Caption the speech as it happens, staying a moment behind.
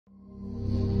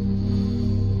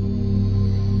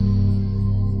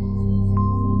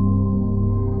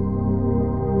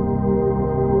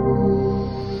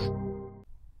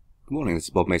this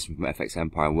is Bob Mason from FX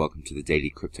Empire, and welcome to the daily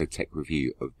crypto tech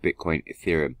review of Bitcoin,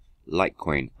 Ethereum,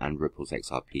 Litecoin, and Ripple's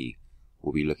XRP.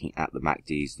 We'll be looking at the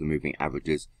MACDs, the moving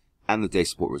averages, and the day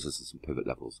support, resistance, and pivot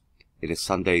levels. It is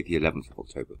Sunday, the 11th of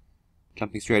October.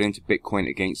 Jumping straight into Bitcoin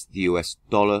against the US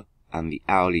dollar and the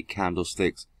hourly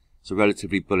candlesticks. It's a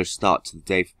relatively bullish start to the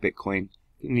day for Bitcoin.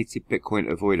 You need to see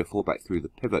Bitcoin avoid a fallback through the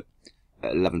pivot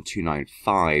at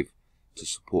 11,295 to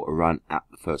support a run at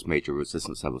the first major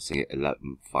resistance level, seeing at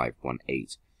 11,518.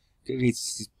 You need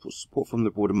support from the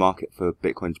broader market for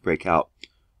Bitcoin to break out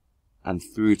and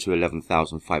through to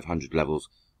 11,500 levels,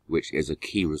 which is a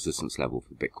key resistance level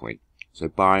for Bitcoin. So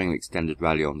barring an extended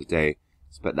rally on the day,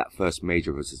 expect that first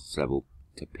major resistance level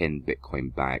to pin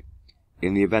Bitcoin back.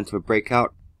 In the event of a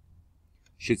breakout,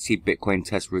 should see Bitcoin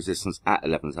test resistance at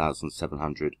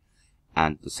 11,700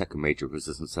 and the second major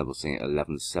resistance level seeing at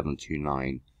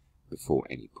 11,729 before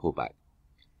any pullback.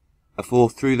 A fall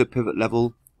through the pivot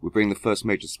level will bring the first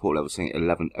major support level seeing at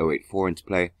 11,084 into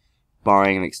play.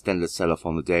 Barring an extended sell-off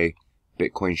on the day,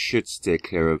 Bitcoin should steer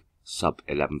clear of sub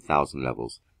 11,000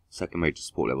 levels. Second major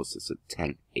support level sits at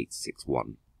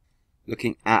 10,861.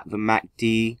 Looking at the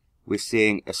MACD, we're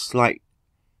seeing a slight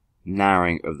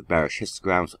narrowing of the bearish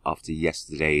histograms after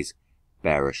yesterday's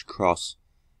bearish cross,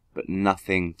 but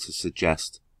nothing to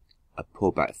suggest a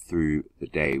pullback through the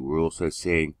day. We're also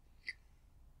seeing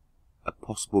a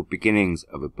possible beginnings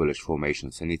of a bullish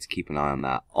formation, so need to keep an eye on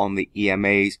that. On the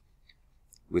EMAs,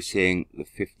 we're seeing the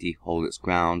 50 hold its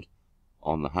ground,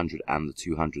 on the 100 and the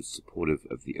 200 supportive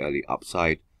of the early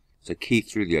upside. So key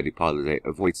through the early part of the day,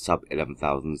 avoid sub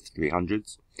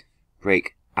 11,300s,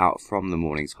 break out from the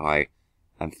morning's high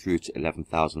and through to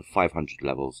 11,500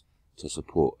 levels to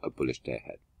support a bullish day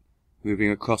ahead.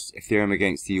 Moving across Ethereum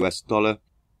against the US dollar,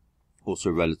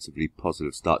 also relatively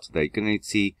positive start today. Going to need to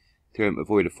see Ethereum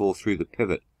avoid a fall through the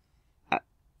pivot at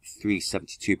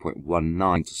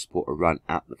 372.19 to support a run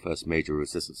at the first major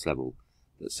resistance level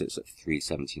that sits at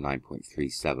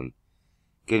 379.37. Going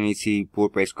to need to see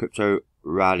broad-based crypto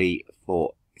rally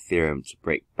for Ethereum to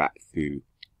break back through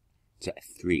to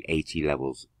 380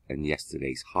 levels and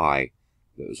yesterday's high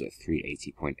that was at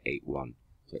 380.81.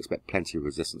 So expect plenty of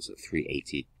resistance at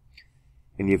 380.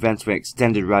 In the event of an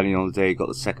extended rally on the day, you've got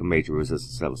the second major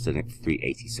resistance level sitting at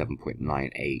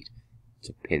 387.98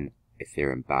 to pin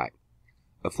Ethereum back.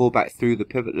 A fallback through the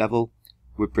pivot level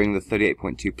would bring the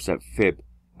 38.2% fib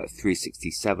at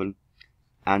 367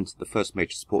 and the first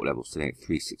major support level sitting at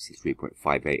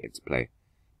 363.58 into play.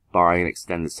 Barring an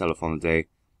extended sell-off on the day,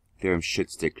 Ethereum should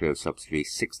stay clear of sub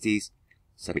 360s.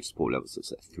 Second support level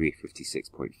sits at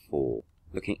 356.4.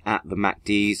 Looking at the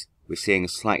MACDs, we're seeing a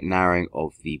slight narrowing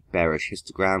of the bearish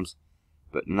histograms,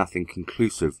 but nothing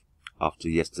conclusive after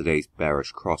yesterday's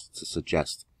bearish cross to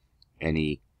suggest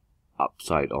any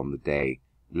upside on the day.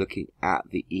 Looking at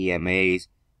the EMAs,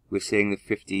 we're seeing the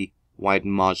 50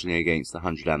 widen marginally against the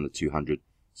 100 and the 200,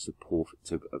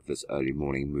 supportive of this early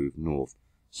morning move north.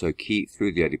 So key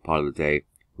through the early part of the day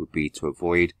would be to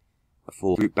avoid a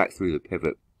fall back through the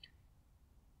pivot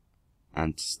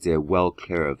and to steer well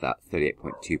clear of that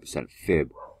 38.2%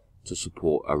 fib to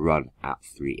support a run at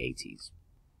 380s.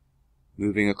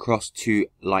 Moving across to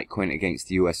Litecoin against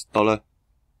the US dollar.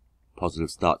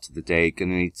 Positive start to the day. Going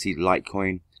to need to see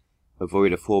Litecoin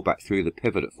avoid a fallback through the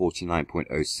pivot at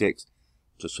 49.06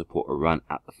 to support a run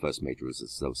at the first major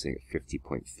resistance level, seeing at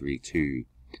 50.32.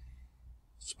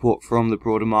 Support from the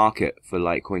broader market for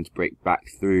Litecoin to break back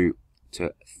through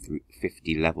to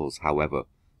 50 levels, however.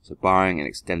 So barring an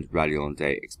extended rally on the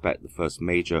day, expect the first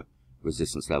major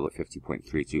resistance level at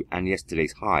 50.32 and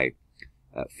yesterday's high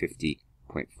at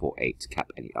 50.48 to cap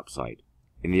any upside.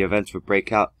 In the event of a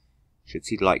breakout, should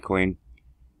see Litecoin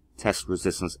test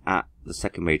resistance at the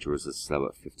second major resistance level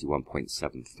at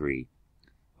 51.73.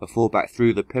 A fallback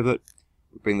through the pivot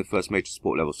would bring the first major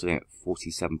support level sitting at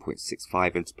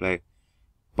 47.65 into play.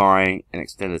 Barring an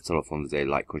extended sell-off on the day,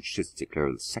 Litecoin should stay clear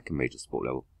of the second major support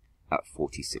level at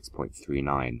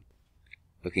 46.39.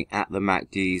 Looking at the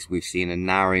MACDs, we've seen a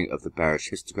narrowing of the bearish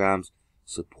histograms,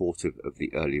 supportive of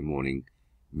the early morning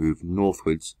move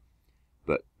northwards,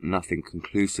 but nothing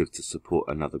conclusive to support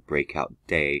another breakout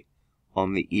day.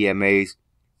 On the EMAs,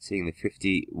 seeing the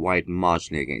 50 widen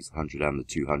marginally against the 100 and the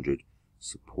 200,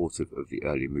 supportive of the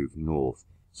early move north.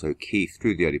 So key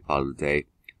through the early part of the day,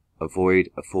 avoid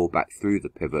a fallback through the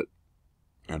pivot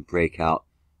and break out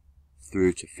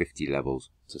through to 50 levels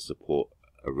to support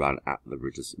a run at the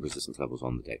resistance levels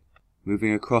on the day.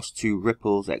 Moving across to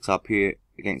Ripple's XRP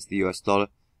against the US dollar,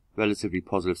 relatively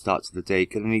positive start to the day.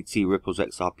 Going to need to see Ripple's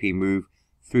XRP move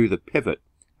through the pivot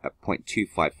at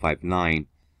 0.2559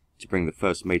 to bring the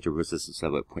first major resistance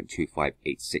level at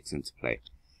 0.2586 into play.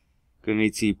 Going to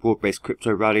need to see broad-based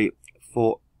crypto rally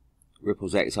for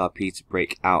Ripple's XRP to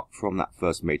break out from that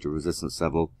first major resistance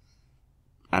level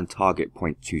and target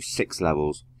 0.26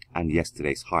 levels, and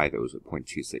yesterday's high that was at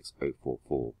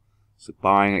 0.26044. So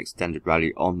buying an extended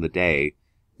rally on the day,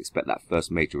 expect that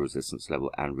first major resistance level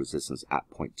and resistance at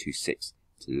 0.26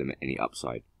 to limit any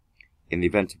upside. In the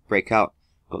event of breakout,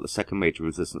 got the second major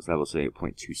resistance level sitting at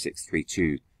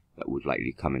 0.2632 that would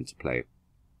likely come into play.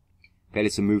 Failure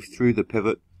to move through the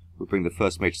pivot will bring the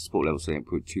first major support level sitting at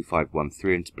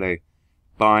 0.2513 into play.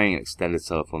 Buying an extended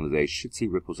sell-off on the day should see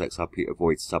Ripple's XRP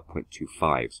avoid sub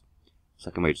 0.25s.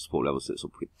 Second major support level sits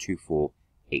on 0.2485.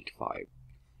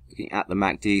 Looking at the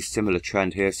MACD, similar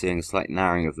trend here, seeing a slight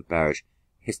narrowing of the bearish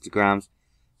histograms,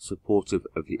 supportive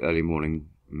of the early morning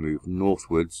move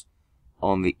northwards.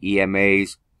 On the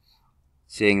EMAs,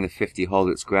 seeing the 50 hold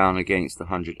its ground against the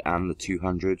 100 and the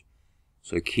 200.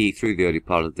 So key through the early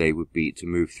part of the day would be to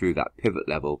move through that pivot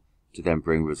level to then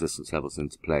bring resistance levels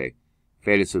into play.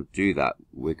 Failure to do that,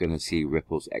 we're going to see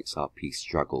Ripple's XRP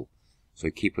struggle. So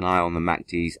keep an eye on the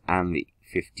MACDs and the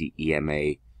 50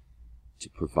 EMA to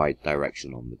provide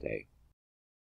direction on the day.